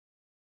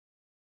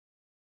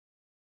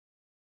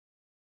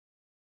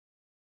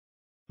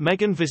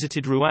Meghan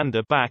visited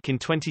Rwanda back in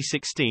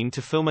 2016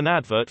 to film an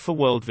advert for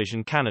World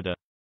Vision Canada.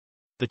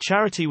 The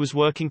charity was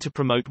working to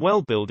promote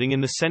well-building in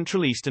the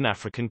Central Eastern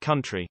African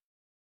country.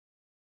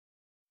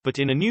 But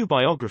in a new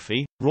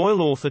biography,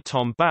 royal author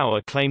Tom Bower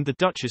claimed the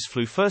Duchess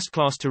flew first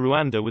class to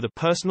Rwanda with a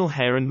personal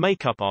hair and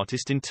makeup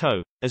artist in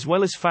tow, as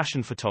well as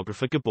fashion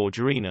photographer Gabor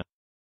Jurina.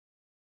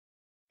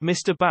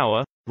 Mr.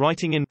 Bower,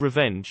 writing in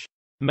Revenge,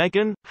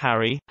 Meghan,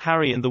 Harry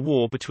and the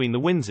War Between the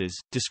Windsors,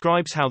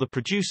 describes how the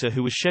producer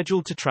who was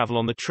scheduled to travel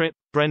on the trip,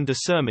 Brenda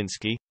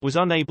Serminski, was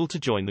unable to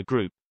join the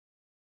group.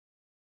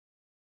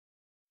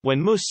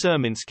 When Ms.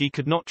 Serminski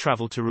could not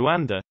travel to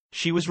Rwanda,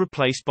 she was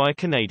replaced by a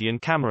Canadian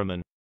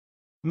cameraman.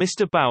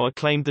 Mr. Bower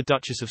claimed the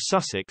Duchess of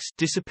Sussex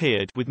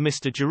disappeared with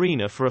Mr.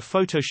 Jurina for a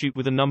photoshoot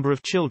with a number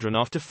of children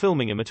after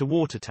filming him at a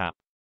water tap.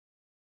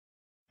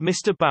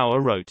 Mr. Bower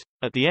wrote,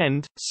 "At the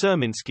end,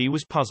 Serminski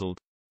was puzzled.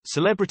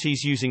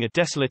 Celebrities using a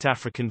desolate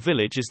African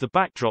village as the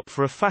backdrop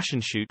for a fashion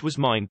shoot was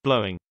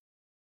mind-blowing."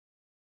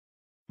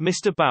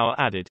 Mr. Bower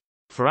added,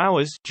 "For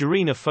hours,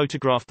 Jurina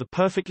photographed the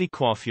perfectly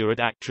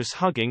coiffured actress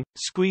hugging,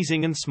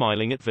 squeezing and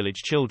smiling at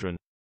village children."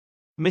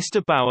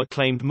 Mr. Bower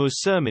claimed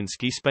Ms.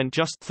 Serminski spent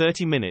just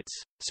 30 minutes,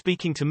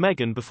 speaking to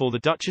Meghan before the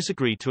Duchess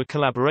agreed to a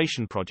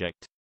collaboration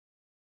project.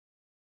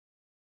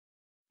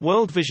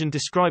 World Vision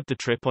described the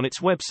trip on its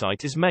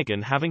website as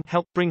Meghan having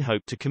helped bring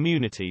hope to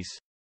communities.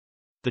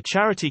 The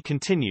charity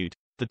continued,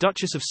 the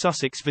Duchess of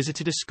Sussex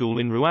visited a school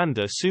in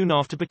Rwanda soon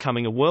after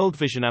becoming a World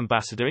Vision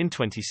ambassador in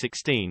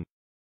 2016.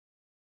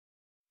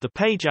 The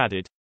page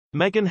added,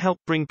 Meghan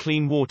helped bring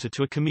clean water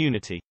to a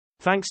community,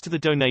 thanks to the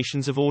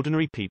donations of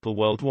ordinary people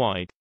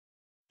worldwide.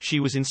 She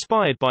was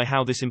inspired by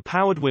how this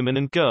empowered women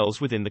and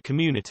girls within the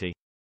community.